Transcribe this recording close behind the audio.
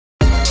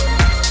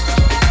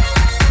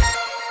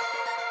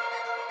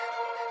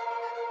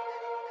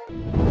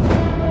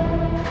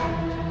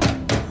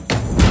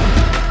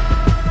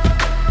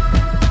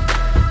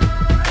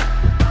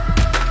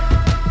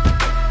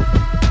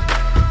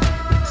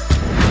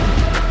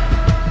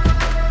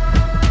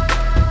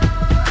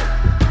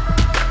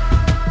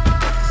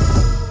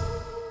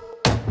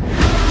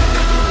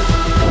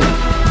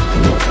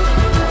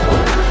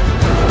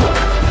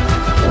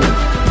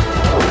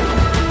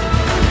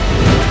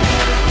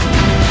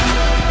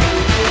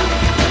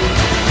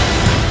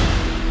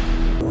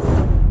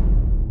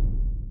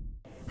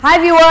Hi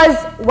viewers,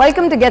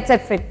 welcome to Get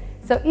Set Fit.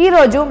 So ee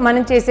roju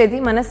manam chesedi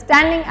mana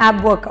standing ab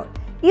workout.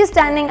 Ee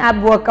standing ab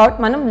workout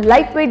manam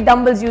lightweight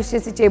dumbbells use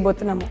chesi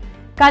cheyabothunnamu.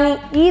 Kani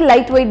ee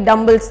lightweight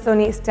dumbbells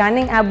toni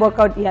standing ab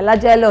workout ela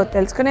cheyalo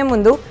telusukune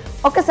mundu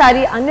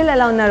okasari Anil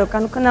ela unnaru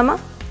kanukkundama.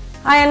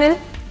 Hi Anil.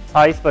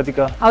 Hi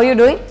Spatika. How are you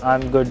doing?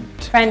 I'm good.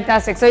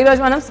 Fantastic. So ee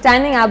roju manam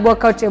standing ab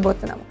workout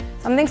cheyabothunamu.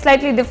 Something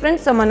slightly different.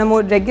 So manamu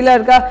regular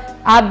ga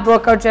ab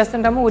workout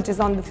chestuntamu which is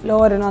on the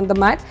floor and on the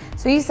mat.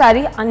 So ee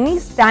sari anni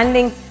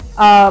standing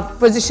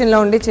position lo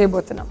undi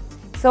cheyabothunam.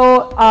 So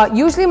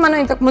usually మనం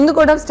ఇంతకు ముందు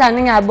కూడా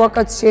standing యాబ్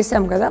workouts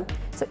చేసాం కదా.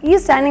 So ఈ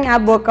standing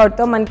యాబ్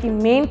వర్కౌట్తో మనకి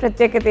main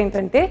ప్రత్యేకత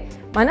ఏంటంటే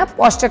మన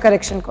పోస్చర్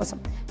కరెక్షన్ కోసం.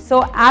 సో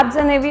యాబ్స్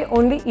అనేవి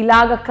ఓన్లీ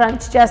ఇలాగ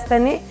క్రంచ్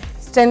చేస్తేనే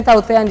స్ట్రెంత్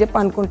అవుతాయి అని చెప్పి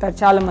అనుకుంటారు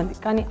చాలామంది,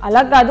 కానీ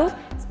అలా కాదు.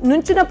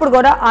 నుంచినప్పుడు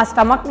కూడా ఆ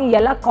స్టమక్ని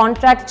ఎలా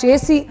కాంట్రాక్ట్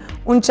చేసి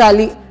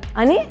ఉంచాలి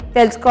అని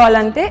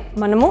తెలుసుకోవాలంటే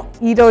మనము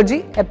ఈరోజు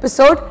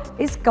episode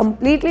is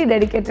completely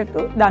dedicated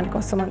to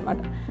దానికోసం అనమాట.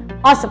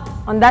 ఆసమ్.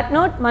 ఆన్ దట్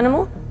నోట్ మనము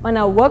మన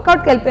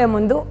వర్కౌట్కి వెళ్ళిపోయే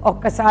ముందు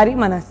ఒక్కసారి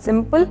మన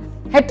simple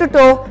head to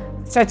toe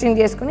stretching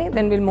చేసుకుని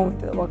then will move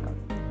to the work out.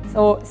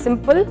 So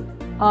simple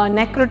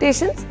neck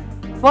rotations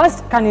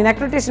first, కానీ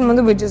నెక్ రొటేషన్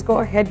ముందు will just go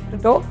head to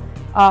toe,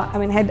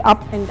 head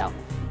up and down.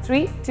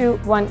 3, 2,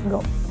 1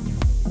 go.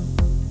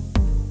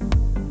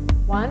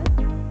 1,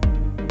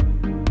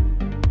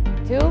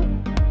 2,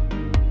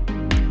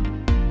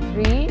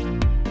 3,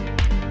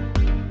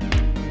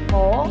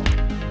 4,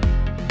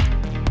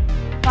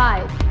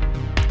 5,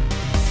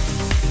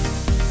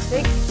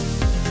 6,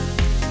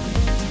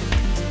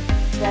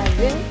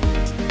 7,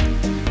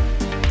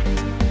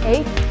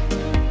 8,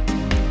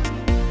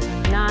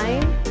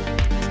 9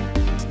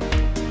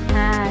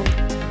 and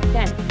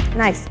 10.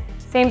 Nice.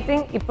 Same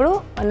thing ippudu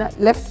on the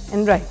left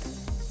and right.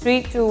 3,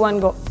 2,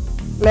 1 go.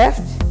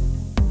 Left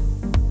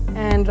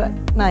and right.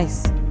 Nice.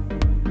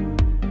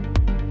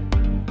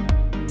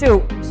 2,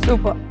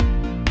 super.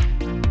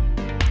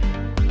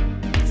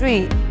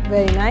 3,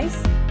 very nice.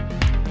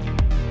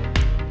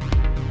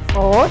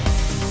 4,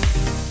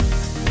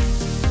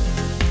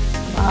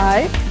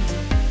 5,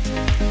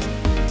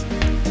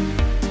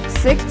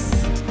 6,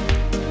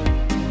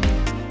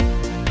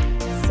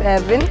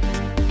 7,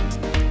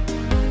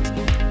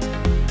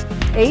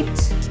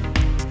 8,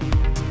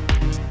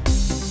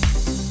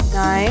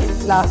 9,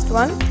 last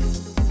one,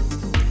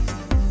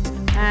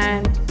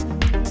 and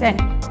 10.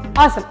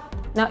 Awesome.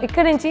 Now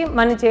ikkada nunchi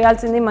మనం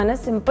చేయాల్సింది మన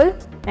simple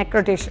neck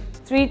rotation.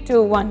 3,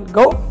 2, 1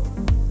 go.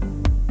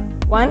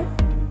 1,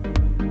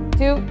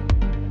 2,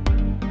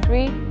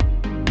 3,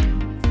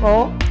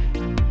 4,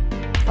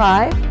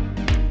 5,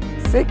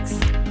 6,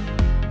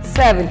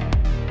 7,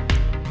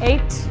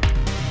 8,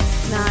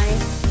 9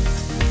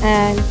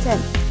 and 10.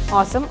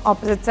 Awesome.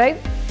 Opposite side.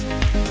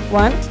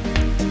 1,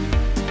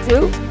 2,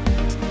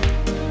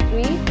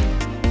 3,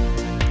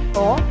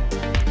 4,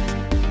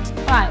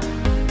 5,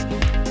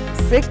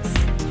 6,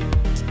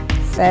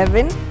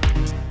 7,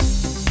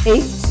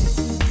 8,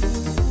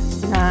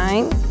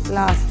 9,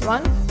 last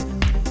one,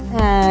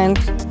 and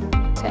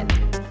 10.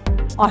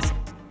 Awesome.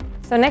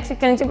 So next you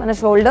can mana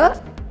shoulder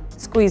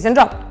squeeze and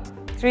drop.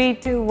 3,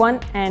 2, 1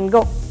 and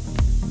go.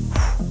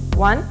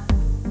 1,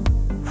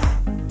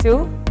 2,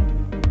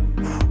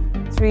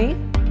 3,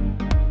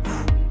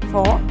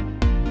 4,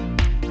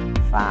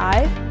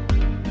 5,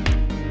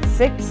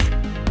 6,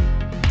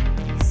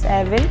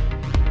 7,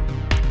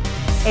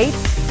 8,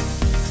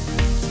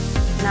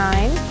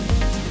 9,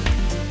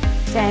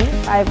 10,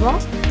 5 more,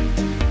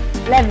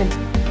 11,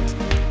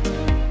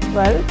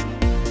 12,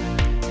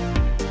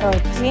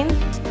 13,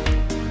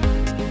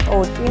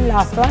 14,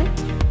 last one,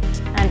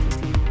 and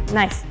 15.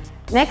 Nice.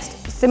 Next,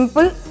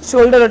 simple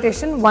shoulder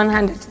rotation, one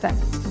hand at a time.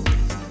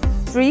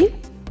 3,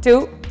 2,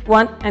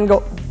 1 and go.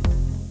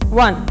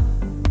 1,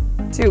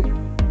 2,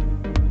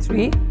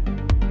 3,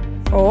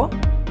 4,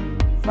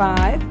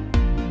 5,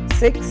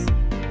 6,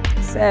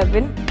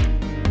 7,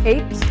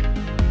 8,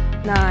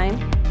 9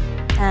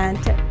 and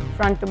 10.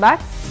 Front to back.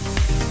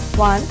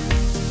 1,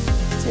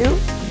 2,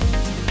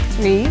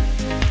 3,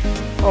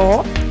 4,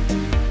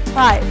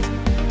 5,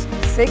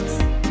 6,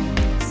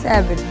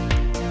 7,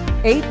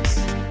 8,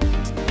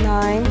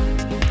 9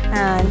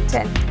 and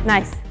 10.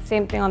 Nice.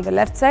 Same thing on the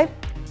left side.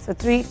 So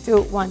 3,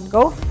 2, 1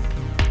 go.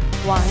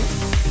 1,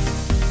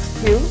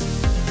 2,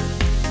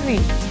 3,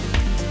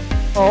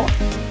 4,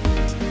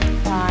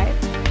 5,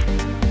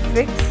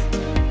 6,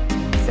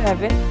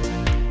 7,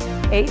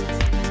 8,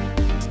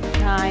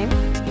 9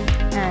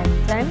 and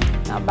 10.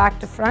 Now back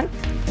to front.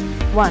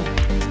 1,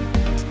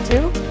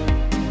 2,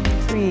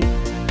 3,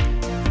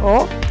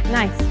 4,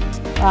 nice.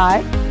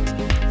 5,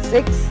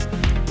 6,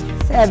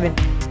 7,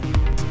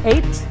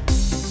 8,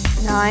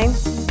 9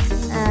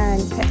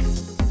 and 10.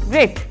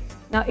 Great.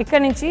 Now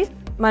ikkada nunchi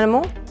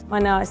manamu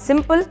mana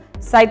simple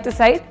side to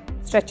side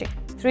stretching.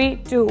 3,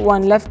 2,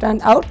 1 left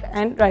hand out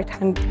and right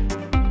hand.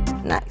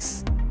 Nice.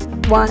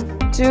 1,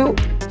 2,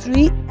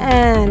 3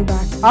 and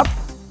back up.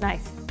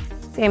 Nice.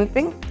 Same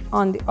thing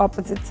on the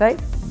opposite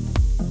side.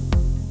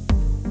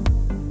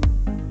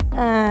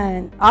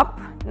 And up.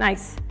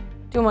 Nice.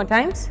 2 more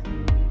times.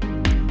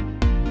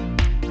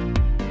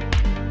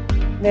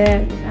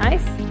 Very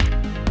nice.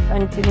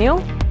 Continue.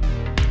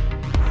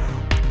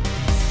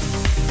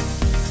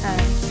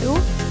 And 2.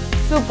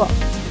 Super.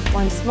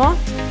 Once more.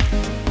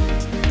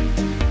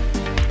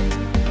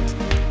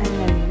 And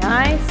then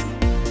nice.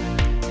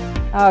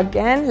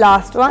 Again,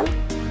 last one.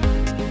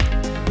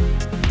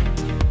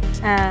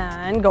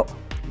 And go.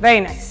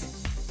 Very nice.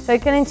 So you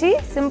can see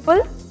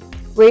simple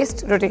waist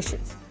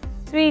rotations.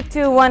 3,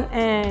 2, 1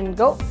 and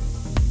go.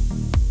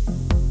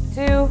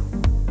 2,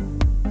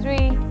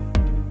 3,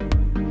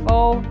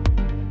 4,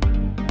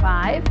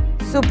 5.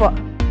 Super.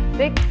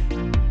 6,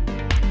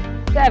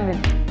 7,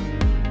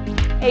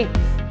 8,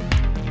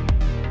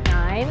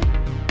 9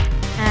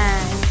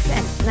 and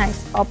 10. Nice.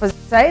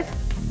 Opposite side.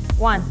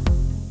 1,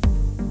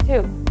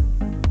 2,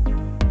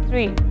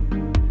 3,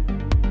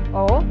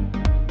 4,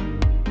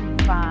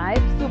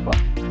 5. Super.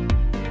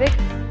 6,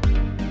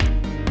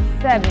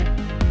 7,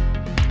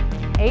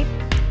 8,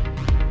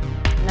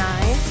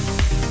 9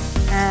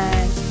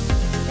 and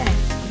 10.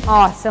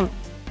 Awesome.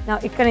 Now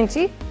ikkada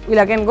nunchi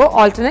we'll again go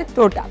alternate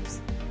toe taps.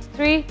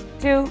 3,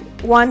 2,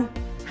 1.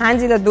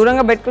 Hands ila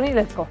duranga pettukoni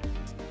let's go.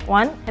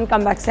 1 and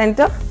come back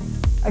center.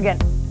 Again.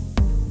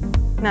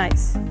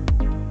 Nice.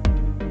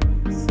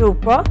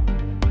 Super.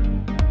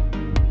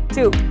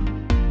 2,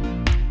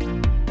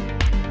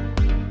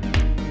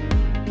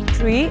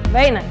 3.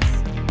 Very nice.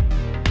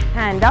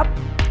 Hand up.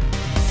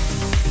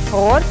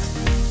 4.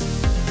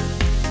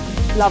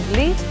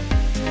 Lovely.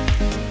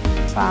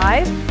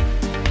 5,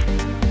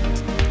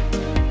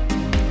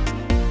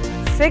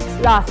 6,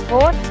 last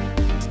 4,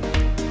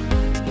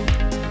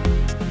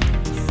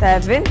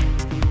 7,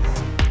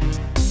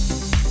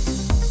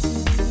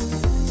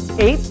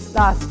 8,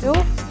 last 2,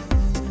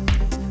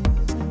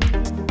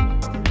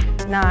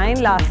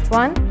 9, last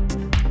 1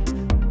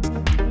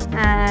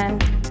 and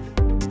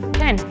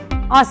 10.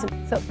 Awesome.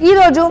 So ee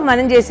roju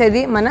manam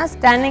chesedi mana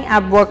standing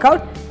ab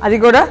workout, adi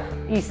kuda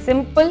ee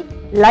simple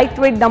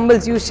lightweight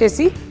dumbbells use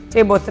chesi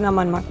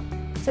cheyabothunnam annamata.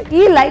 So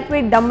ee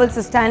lightweight dumbbells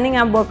standing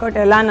ab workout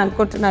ela ani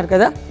anukuntunnaru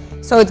kada.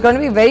 So it's going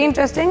to be very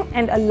interesting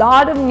and a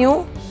lot of new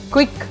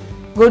quick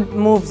good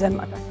moves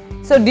annamata.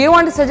 So do you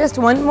want to suggest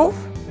one move?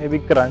 Maybe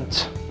crunch.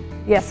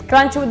 Yes,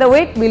 crunch with the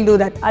weight, we'll do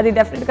that. Adi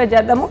definitely ga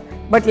chedamu.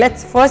 But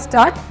let's first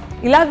start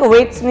ilaga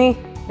weights ni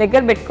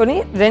దగ్గర పెట్టుకొని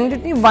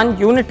రెండిటిని 1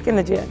 unit కింద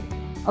చేయాలి.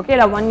 Okay,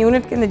 ila 1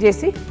 unit కింద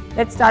చేసి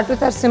let's start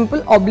with our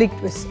simple oblique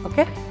twist.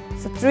 Okay,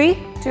 so 3,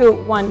 2,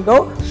 1 go.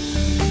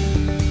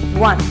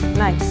 1,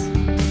 nice.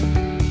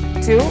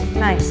 2,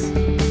 nice.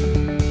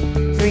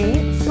 3,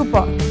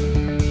 super.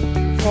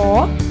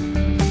 4,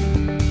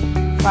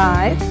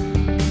 5,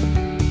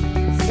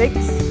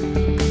 6,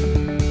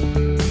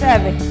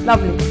 7,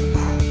 lovely.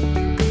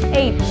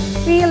 8,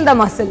 feel the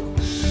muscle.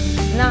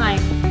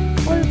 9,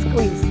 full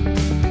squeeze.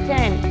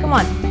 10, come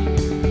on.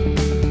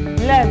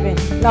 11,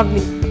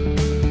 lovely.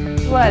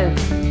 12,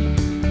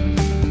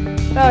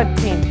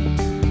 13,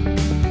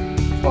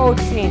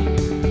 14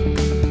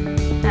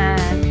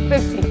 and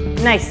 15.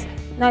 Nice.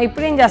 Now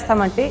ఇప్పుడు ఏం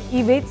చేస్తామంటే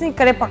ఈ వెయిట్స్ని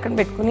ఇక్కడే పక్కన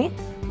పెట్టుకుని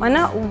మన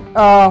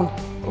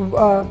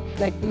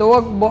like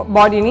lower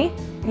bodyని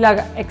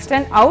ఇలాగా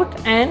extend out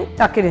and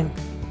tuck it in.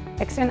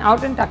 Extend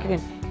out and tuck it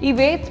in. ఈ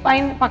వెయిట్స్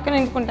పక్కన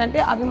ఎందుకుంటే అంటే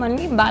అవి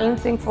మనకి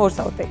బ్యాలెన్సింగ్ ఫోర్స్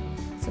అవుతాయి.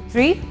 So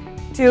 3,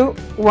 2,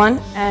 1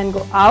 and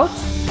go out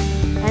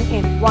and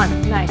in. 1,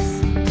 nice.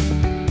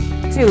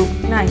 2,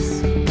 nice.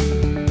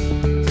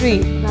 3,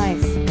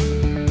 nice.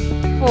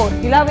 4,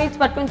 ఇలా వెయిట్స్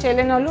పట్టుకొని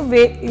చేయలేని వాళ్ళు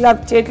ఇలా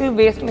చేతులు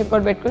వేస్ట్ మీద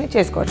కూడా పెట్టుకొని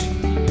చేసుకోవచ్చు.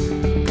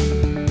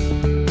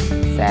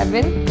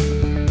 7,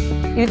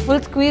 ఇది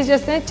ఫుల్ స్క్వీజ్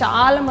చేస్తే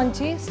చాలా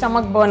మంచి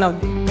స్టమక్ బర్న్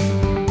అవుతుంది.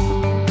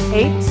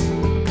 8,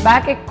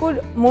 బ్యాక్ ఎక్కువ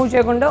మూవ్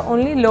చేయకుండా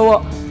only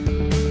lower.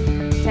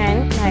 10,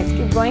 nice,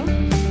 keep going.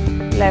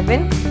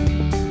 11,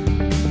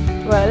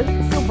 12,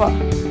 super.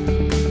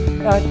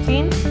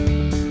 13,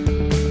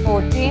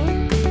 14,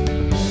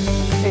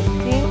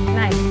 15,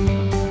 nice.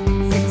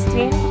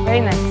 16,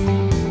 very nice.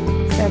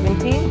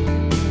 17,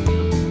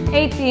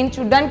 18,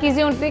 చూడ్డానికి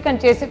ఈజీ ఉంటుంది కానీ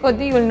చేసే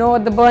కొద్దీ you will know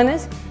what the burn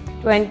is.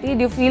 20,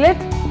 do you feel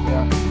it?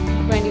 Yeah.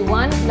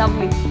 21,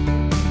 lovely.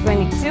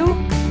 22,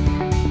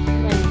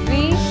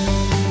 23,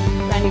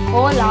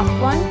 24, last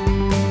one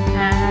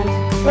and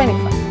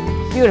 25.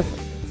 Beautiful.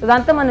 So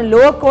దాంతో మన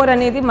లోవర్ కోర్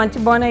అనేది మంచి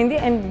బర్న్ అయింది.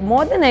 అండ్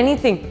మోర్ దెన్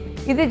ఎనీథింగ్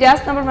ఇది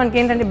చేస్తున్నప్పుడు మనకి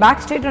ఏంటంటే బ్యాక్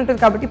స్ట్రైట్ ఉంటుంది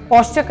కాబట్టి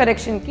posture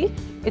కరెక్షన్కి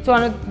it's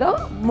one of the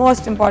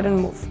most important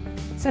move.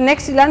 So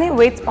next ఇలానే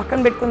వెయిట్స్ పక్కన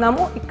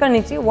పెట్టుకుందాము. ఇక్కడ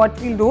నుంచి what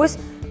will do is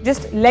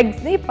just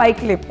లెగ్స్ని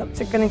పైకి లేపుతాం.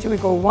 సో ఇక్కడ నుంచి వి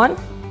గో 1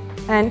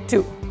 and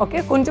 2. ఓకే,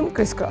 కొంచెం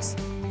criss cross.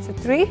 So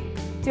 3,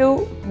 2,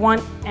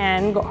 1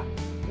 and go.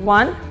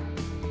 1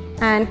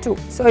 and 2.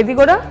 So ఇది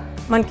కూడా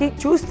మనకి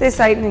చూస్తే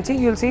సైడ్ నుంచి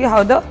you'll see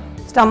how the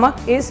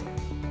stomach is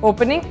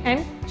opening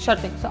and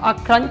shutting. So ఆ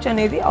క్రంచ్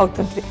అనేది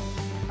అవుతుంది.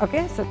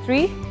 Okay, so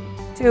 3,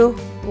 2,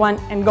 1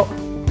 and go.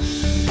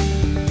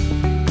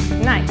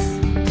 Nice.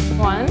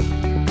 1,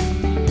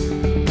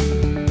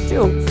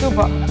 2,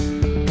 super.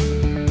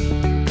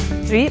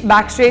 3,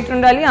 back straight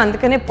ఉండాలి,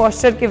 అందుకనే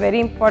posture కి very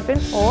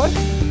important. 4,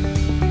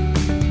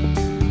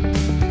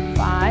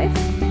 5,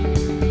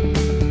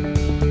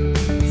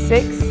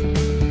 6,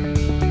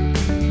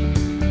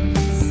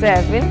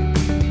 7,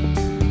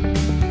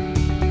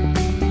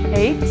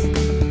 8,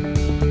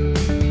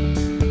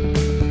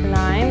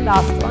 9,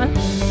 last one,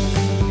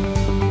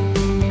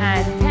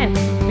 and 10.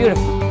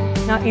 Beautiful.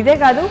 Now, ఇదే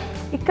కాదు,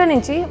 ఇక్కడ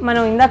నుంచి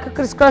మనం ఇందాక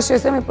క్రిస్ క్రాస్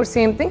చేసాం, ఇప్పుడు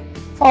సేమ్ థింగ్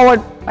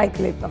ఫార్వర్డ్ పైకి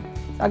లేపుతాం.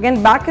 So again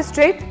back is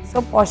straight, so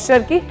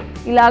పాస్చర్కి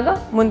ఇలాగా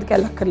ముందుకు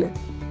వెళ్ళక్కర్లేదు.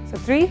 So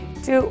 3,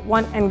 2,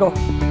 1 and go.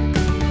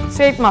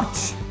 Straight march,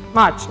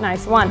 march,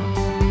 nice. 1,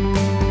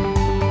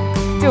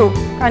 2,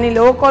 కానీ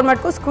లోవర్ కోర్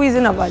మటుకు స్క్వీజ్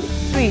ఇన్ అవ్వాలి.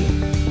 3,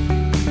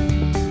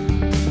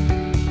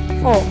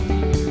 4,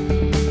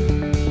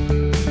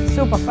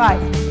 super,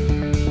 5,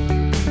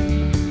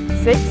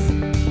 6,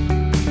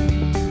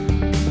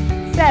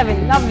 7,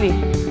 lovely,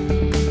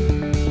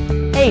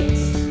 8,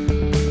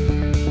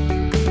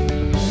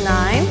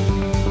 9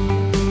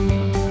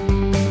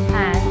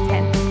 and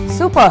 10.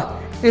 Super.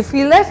 Do you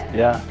feel that?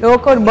 Yeah. Lower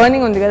core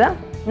burning undi kada.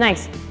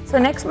 Nice. So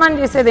next man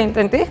chesedi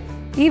entante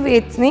ee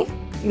weights ni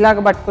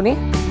ilaga pattukoni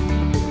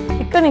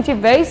ikkada nunchi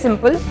very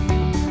simple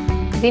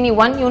dini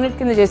 1 unit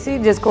kinda chesi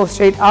just go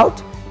straight out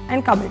and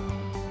come in.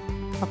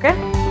 Okay?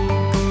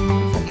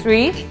 So 3,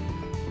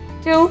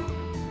 2,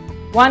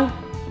 1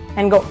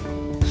 and go.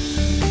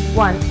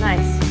 1,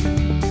 nice.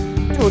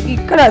 2,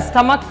 ikkada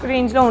stomach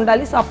range lo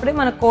undali, so appude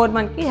mana core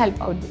manaki help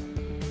avuddi.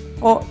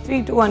 4,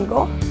 3, 2, 1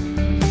 go.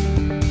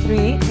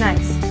 3,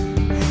 nice.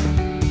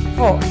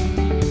 4,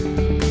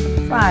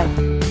 5,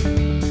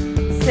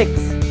 6,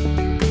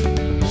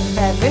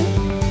 7,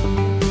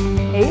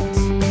 8,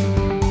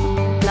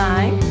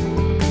 9,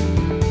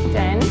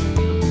 10,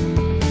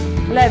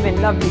 11,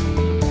 lovely,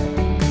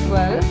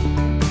 12,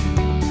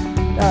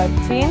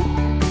 13,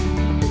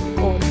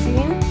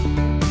 14,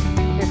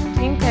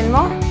 15, 10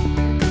 more,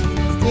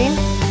 16,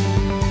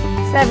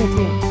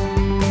 17,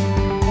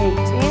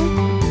 18,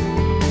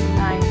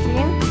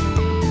 19,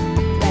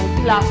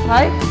 20, last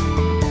 5,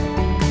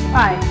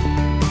 5,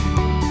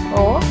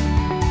 4,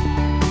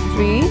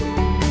 3,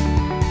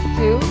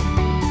 2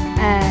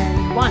 and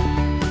 1.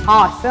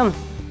 Awesome.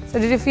 So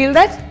did you feel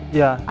that?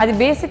 Yeah. అది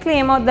basically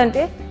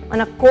ఏమవుతుందంటే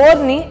మన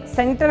కోర్ని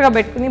సెంటర్గా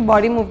పెట్టుకుని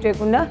body move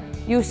చేయకుండా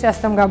use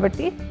చేస్తాం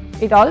కాబట్టి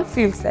it all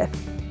feels there.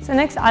 So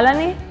next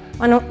అలానే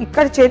మనం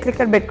ఇక్కడ చేతులు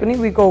ఇక్కడ పెట్టుకుని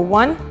we go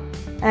 1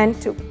 and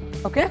 2.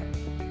 Okay,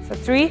 so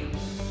 3,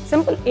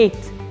 simple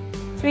 8,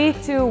 3,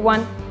 2,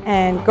 1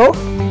 and go.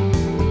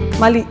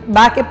 మళ్ళీ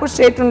బ్యాక్ ఎప్పుడు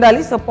స్ట్రైట్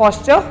ఉండాలి, సో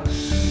పాస్చర్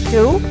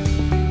 2,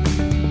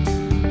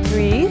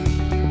 3,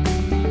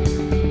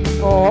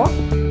 4,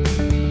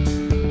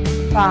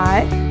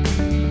 5,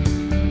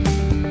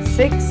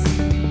 6,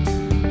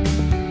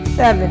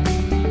 7,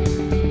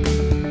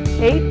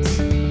 8,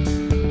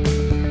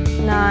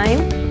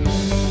 9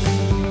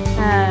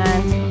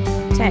 and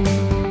 10.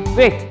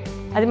 Great.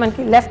 అది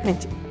మనకి లెఫ్ట్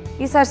నుంచి.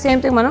 ఈసారి సేమ్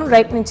థింగ్ మనం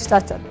రైట్ నుంచి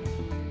స్టార్ట్ చేద్దాం.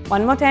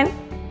 1 more 10.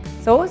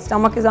 So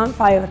stomach is on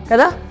fire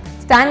కదా.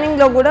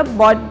 స్టాండింగ్లో కూడా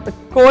బాడీ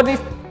కోర్ని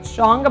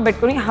స్ట్రాంగ్గా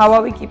పెట్టుకుని how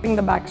are we keeping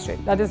the back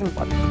straight, that is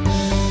important.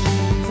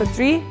 So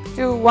 3,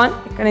 2, 1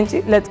 ఇక్కడ నుంచి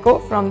let's go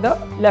from the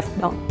left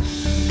down.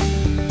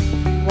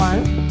 1,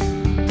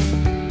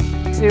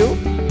 2,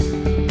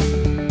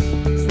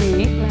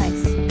 3,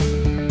 nice.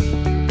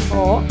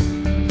 4,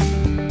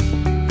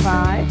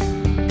 5,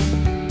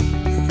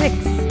 6,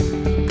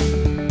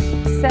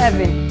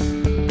 7,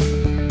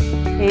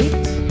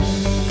 8,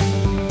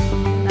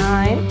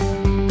 9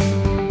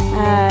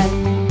 and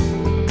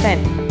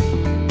 10.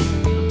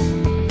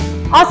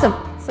 Awesome.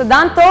 So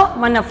దాంతో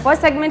మన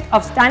first segment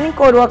of standing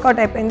core work out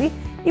అయిపోయింది.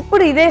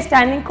 ఇప్పుడు ఇదే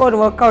స్టాండింగ్ కోర్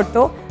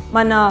వర్కౌట్తో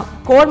మన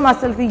కోర్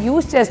మసిల్స్ని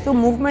యూజ్ చేస్తూ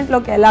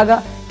మూవ్మెంట్లోకి ఎలాగా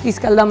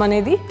తీసుకెళ్దాం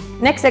అనేది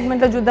నెక్స్ట్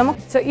సెగ్మెంట్లో చూద్దాము.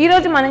 సో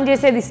ఈరోజు మనం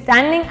చేసేది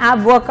స్టాండింగ్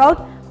యాబ్ వర్కౌట్.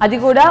 అది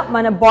కూడా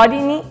మన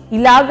బాడీని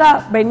ఇలాగా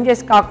బెండ్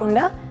చేసి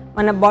కాకుండా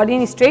మన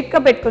బాడీని స్ట్రైట్గా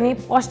పెట్టుకుని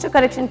పోస్చర్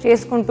కరెక్షన్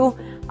చేసుకుంటూ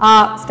ఆ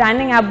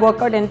స్టాండింగ్ యాబ్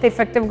వర్కౌట్ ఎంత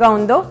ఎఫెక్టివ్గా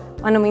ఉందో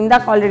మనం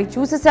ఇందాక ఆల్రెడీ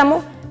చూసేసాము.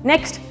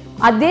 నెక్స్ట్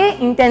అదే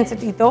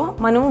ఇంటెన్సిటీతో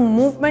మనము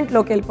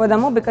మూవ్మెంట్లోకి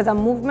వెళ్ళిపోదాము. బికాజ్ ఆ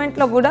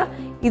మూవ్మెంట్లో కూడా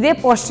ఇదే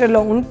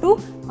పోస్చర్లో ఉంటూ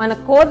మన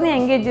కోర్ని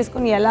ఎంగేజ్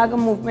చేసుకుని ఎలాగ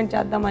మూవ్మెంట్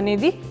చేద్దాం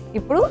అనేది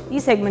ఇప్పుడు ఈ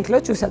సెగ్మెంట్లో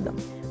చూసేద్దాం.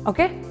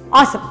 Okay,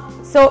 awesome.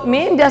 సో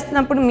మేము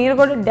చేస్తున్నప్పుడు మీరు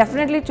కూడా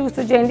డెఫినెట్లీ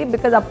చూస్తూ చేయండి,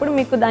 బికాజ్ అప్పుడు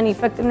మీకు దాని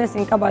ఎఫెక్టివ్నెస్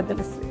ఇంకా బాగా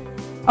తెలుస్తుంది.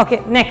 ఓకే,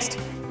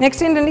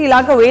 నెక్స్ట్ ఏంటంటే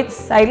ఇలాగ వెయిట్స్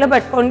సైడ్లో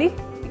పెట్టుకోండి.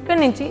 ఇక్కడ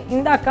నుంచి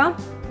ఇందాక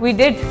వీ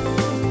డిడ్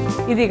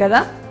ఇది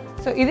కదా,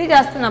 సో ఇది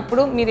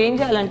చేస్తున్నప్పుడు మీరు ఏం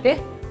చేయాలంటే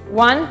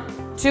 1,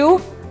 2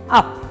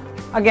 up,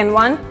 again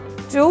 1,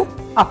 2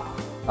 up.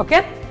 Okay,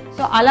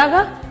 so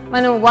అలాగా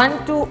మనం 1,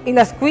 2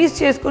 ఇలా స్క్వీజ్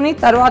చేసుకుని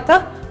తర్వాత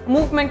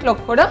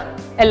మూవ్మెంట్లోకి కూడా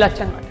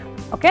వెళ్ళొచ్చు అనమాట.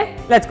 Okay,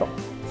 let's go.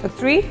 So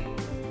 3,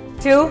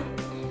 2,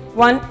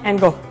 1 and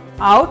go.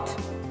 Out,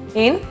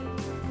 in,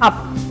 up.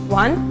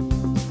 1.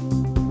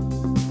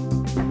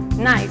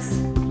 Nice.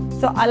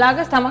 So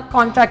అలాగా స్టమక్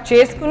కాంట్రాక్ట్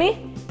చేసుకుని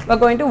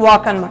we're going to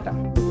walk అనమాట.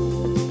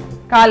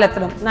 కాలు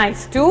ఎత్తడం.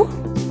 Nice. 2.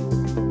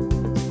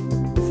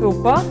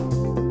 Super.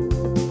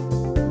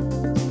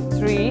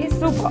 3.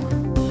 Super.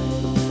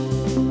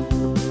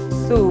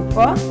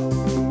 Super.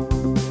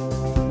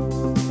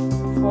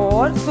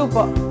 4.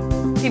 Super.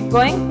 Keep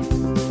going.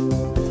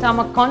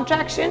 Stomach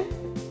contraction.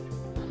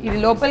 ఇది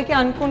లోపలికి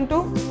అనుకుంటూ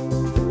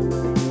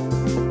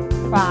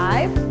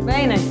 5.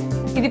 Very nice.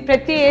 ఇది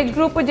ప్రతి ఏజ్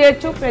గ్రూప్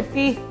చేయొచ్చు,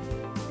 ప్రతి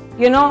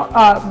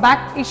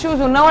బ్యాక్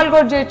ఇష్యూస్ ఉన్న వాళ్ళు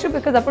కూడా చేయొచ్చు,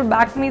 బికాజ్ అప్పుడు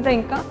బ్యాక్ మీద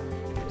ఇంకా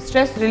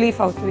స్ట్రెస్ రిలీఫ్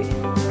అవుతుంది.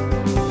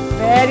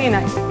 Very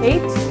nice.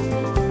 8.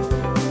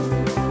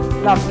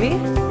 Lovely.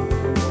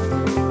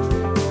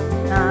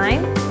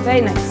 9.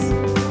 Very nice.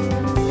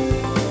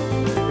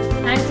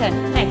 And 10.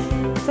 Nice.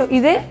 So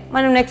ఇదే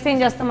మనం నెక్స్ట్ ఏం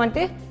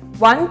చేస్తామంటే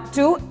 1,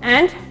 2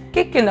 and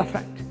kick in the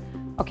front.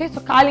 Okay, so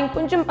కాలు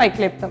ఇంకొంచెం పైకి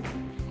లేపుతాం.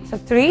 So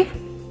 3,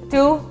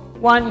 2,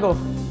 1 go.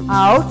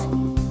 Out,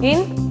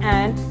 in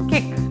and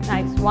kick.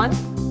 Nice. 1.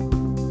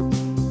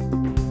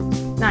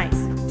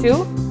 Nice. 2.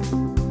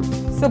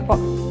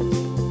 Super.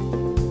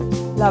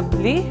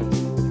 Lovely.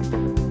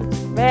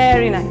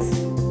 Very nice.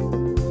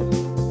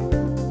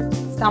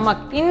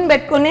 Stomach in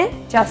పెట్టుకునే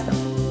చేస్తాం.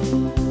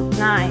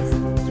 నైస్.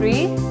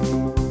 3.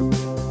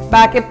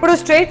 బ్యాక్ ఎప్పుడు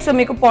స్ట్రైట్, సో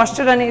మీకు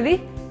పోస్చర్ అనేది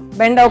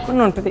బెండ్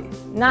అవ్వకుండా ఉంటుంది.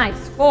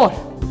 Nice. 4.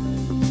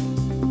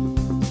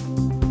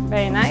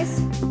 Very nice.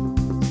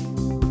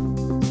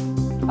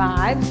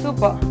 5.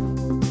 Super.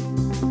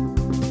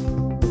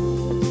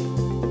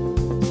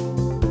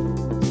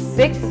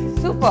 6.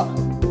 Super.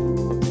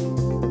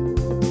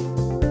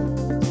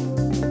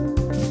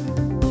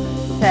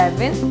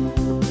 7.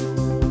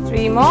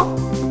 3 more.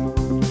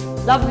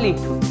 Lovely.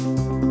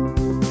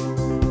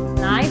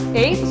 Nice.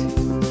 8.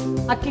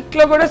 ఆ కిక్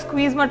లో కూడా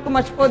స్క్వీజ్ మట్టుకు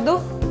మర్చిపోద్దు.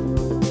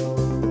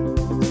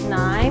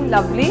 9.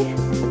 Lovely.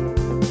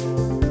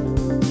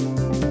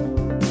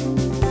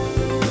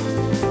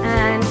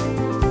 And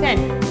 10.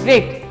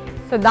 Great.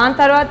 సో దాని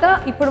తర్వాత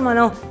ఇప్పుడు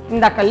మనం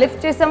ఇందాక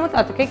లిఫ్ట్ చేసాము,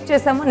 తర్వాత కిక్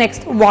చేసాము,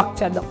 నెక్స్ట్ వాక్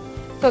చేద్దాం.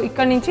 సో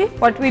ఇక్కడ నుంచి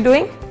what we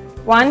doing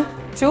 1,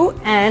 2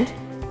 and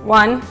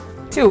 1,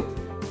 2.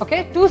 Okay,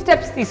 2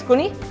 steps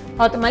తీసుకుని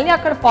తర్వాత మళ్ళీ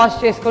అక్కడ పాజ్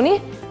చేసుకొని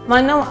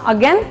మనం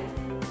అగైన్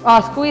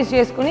స్క్వీజ్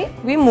చేసుకుని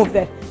వీ మూవ్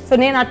దేర్. సో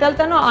నేను అటు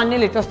వెళ్తాను,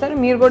 అన్నీళ్ళు ఇటు వస్తారు,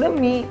 మీరు కూడా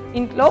మీ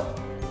ఇంట్లో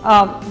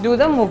do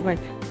the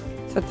movement.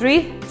 So 3,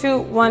 2,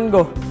 1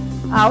 go.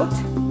 Out,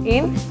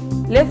 in,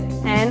 lift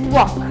and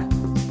walk.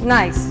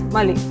 Nice.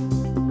 మళ్ళీ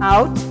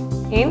out,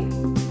 in,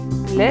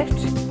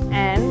 lift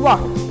and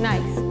walk.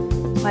 Nice.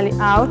 మళ్ళీ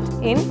out,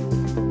 in,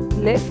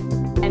 lift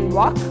and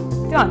walk.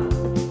 Turn.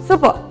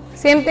 Super.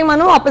 Same thing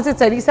మనం ఆపోజిట్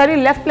సైడ్, ఈసారి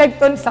లెఫ్ట్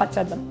లెగ్తో స్టార్ట్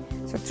చేద్దాం.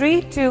 So 3,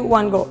 2,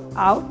 1 go.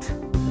 Out,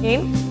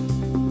 in,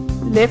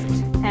 lift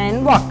and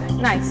walk.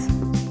 Nice.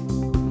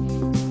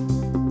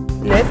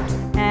 Lift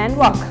and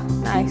walk.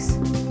 Nice.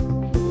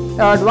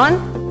 Third one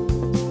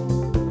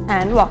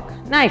and walk.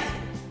 Nice.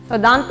 So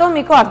దాంతో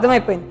మీకు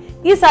అర్థమైపోయింది.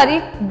 ఈసారి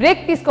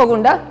break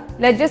తీసుకోకుండా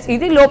let's just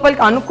ఇది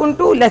లోపలికి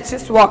అనుకుంటూ లెట్స్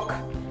జస్ట్ వాక్.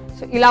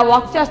 సో ఇలా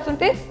వాక్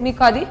చేస్తుంటే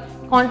మీకు అది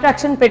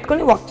కాంట్రాక్షన్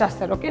పెట్టుకొని వాక్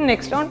చేస్తారు. Okay,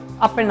 next round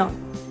up and down.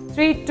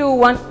 3, 2,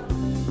 1,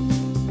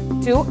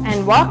 2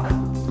 and walk.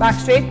 Back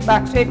straight,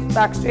 back straight,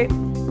 back straight.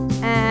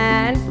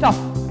 And stop.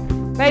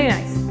 Very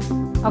nice.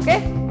 Okay,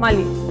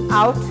 Mali.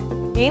 Out,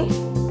 in,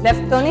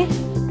 left toni.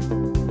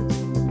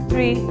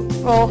 3,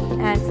 4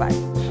 and 5.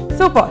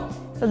 Super.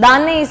 So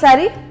danne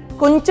isari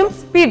koncham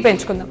speed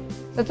penchukundam.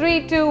 So 3,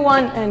 2,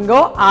 1 and go.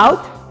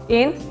 Out,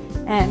 in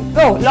and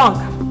go. Long.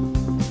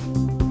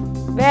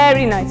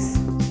 Very nice.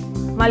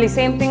 Mali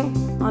same thing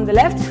on the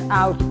left.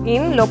 Out,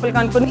 in, local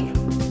kankuni.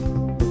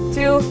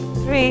 2,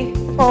 3,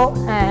 4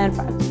 and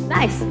 5.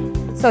 Nice.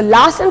 So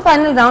last and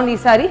final round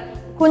isari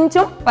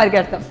కొంచెం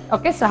పరిగెడతాం.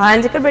 Okay, so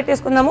hands ఇక్కడ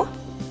పెట్టేసుకుందాము.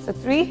 So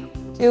 3,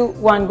 2,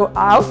 1 go.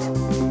 Out,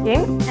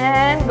 in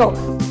and go.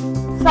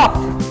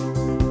 Soft.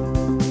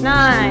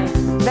 Nice.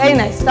 Very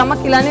nice.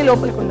 Stomach ఇలానే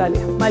లోపలికి ఉండాలి.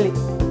 మళ్ళీ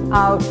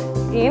out,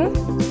 in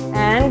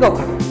and go.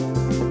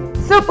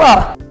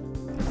 Super.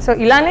 So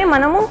ఇలానే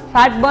మనము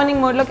fat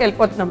burning మోడ్లోకి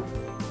వెళ్ళిపోతున్నాము.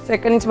 సో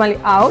ఇక్కడ నుంచి మళ్ళీ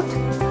out,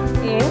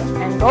 in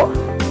and go.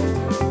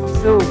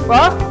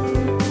 Super.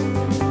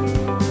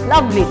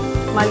 Lovely.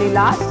 మళ్ళీ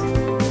last.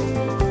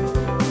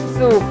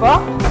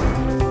 Super.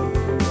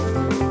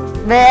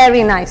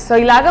 Very nice. So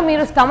ఇలాగా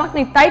మీరు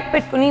స్టమక్ని టైట్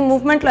పెట్టుకుని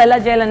మూవ్మెంట్లో ఎలా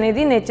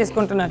చేయాలనేది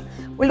నేర్చేసుకుంటున్నారు.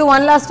 Will do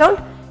one last round.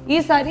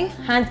 ఈసారి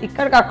హ్యాండ్స్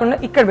ఇక్కడ కాకుండా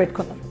ఇక్కడ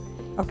పెట్టుకుందాం.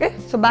 ఓకే,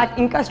 సో బ్యాక్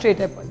ఇంకా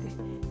స్ట్రైట్ అయిపోద్ది.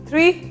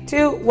 3,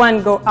 2, 1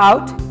 go.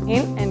 Out,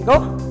 in and go.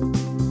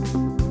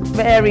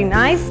 Very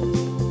nice.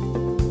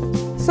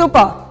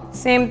 Super.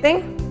 Same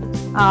thing.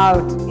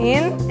 Out,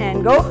 in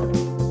and go.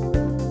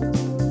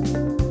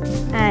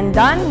 And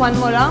done. One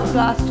more round,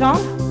 last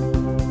round.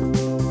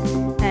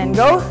 And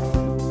go.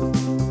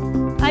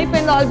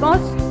 అయిపోయింది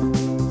almost.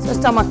 So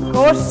stomach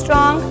core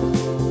strong,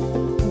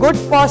 good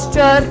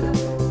posture.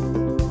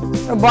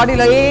 So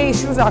బాడీలో ఏ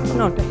issues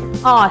రాకుండా ఉంటాయి.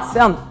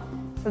 Awesome.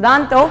 So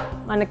దాంతో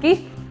మనకి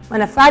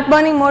మన fat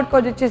burning mode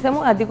code వచ్చేసాము,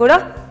 అది కూడా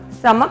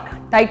స్టమక్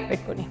టైట్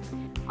పెట్టుకుని.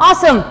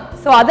 Awesome.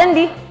 సో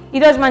అదండి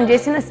ఈరోజు మనం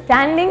చేసిన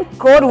స్టాండింగ్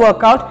కోర్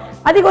వర్కౌట్.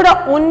 అది కూడా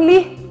ఓన్లీ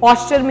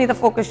పాస్చర్ మీద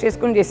ఫోకస్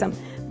చేసుకుని చేసాం.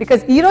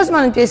 బికాజ్ ఈరోజు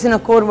మనం చేసిన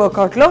కోర్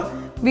వర్కౌట్లో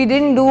వీ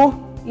డిడ్ంట్ డూ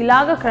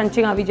ఇలాగ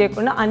క్రంచింగ్ అవి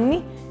చేయకుండా అన్నీ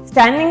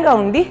స్టాండింగ్గా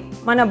ఉండి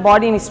మన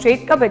బాడీని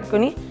స్ట్రైట్గా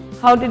పెట్టుకుని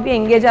how D we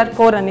engage hour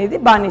core అనేది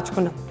బాగా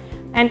నేర్చుకున్నాం.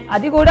 అండ్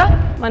అది కూడా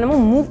మనము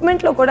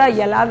మూవ్మెంట్లో కూడా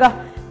ఎలాగా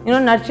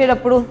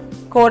నడిచేటప్పుడు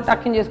కోర్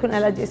టక్కింగ్ చేసుకుని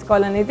ఎలా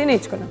చేసుకోవాలనేది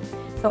నేర్చుకున్నాం.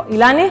 సో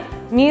ఇలానే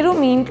మీరు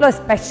మీ ఇంట్లో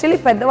ఎస్పెషల్లీ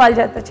పెద్దవాళ్ళ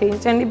చేత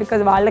చేయించండి,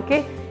 బికాజ్ వాళ్ళకే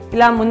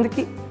ఇలా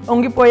ముందుకి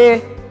వంగిపోయే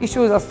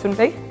ఇష్యూస్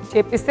వస్తుంటాయి.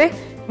 చేపిస్తే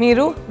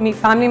మీరు మీ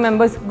family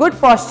members good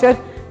Pasteur,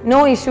 no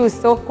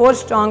ఇష్యూస్తో core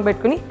strong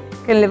పెట్టుకుని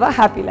can live a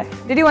happy life.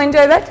 Did you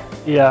enjoy that?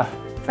 Yeah,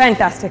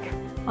 fantastic.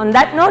 On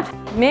that note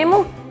మేము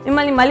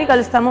మిమ్మల్ని మళ్ళీ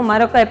కలుస్తాము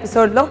మరొక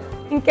ఎపిసోడ్లో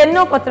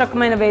ఇంకెన్నో కొత్త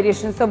రకమైన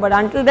వేరియేషన్స్తో. బట్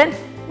అంటిల్ దెన్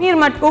మీరు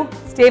మటుకు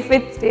stay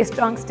fit, stay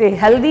strong, stay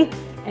healthy,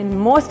 and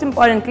most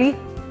importantly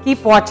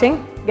keep watching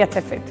Get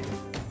Set Fit.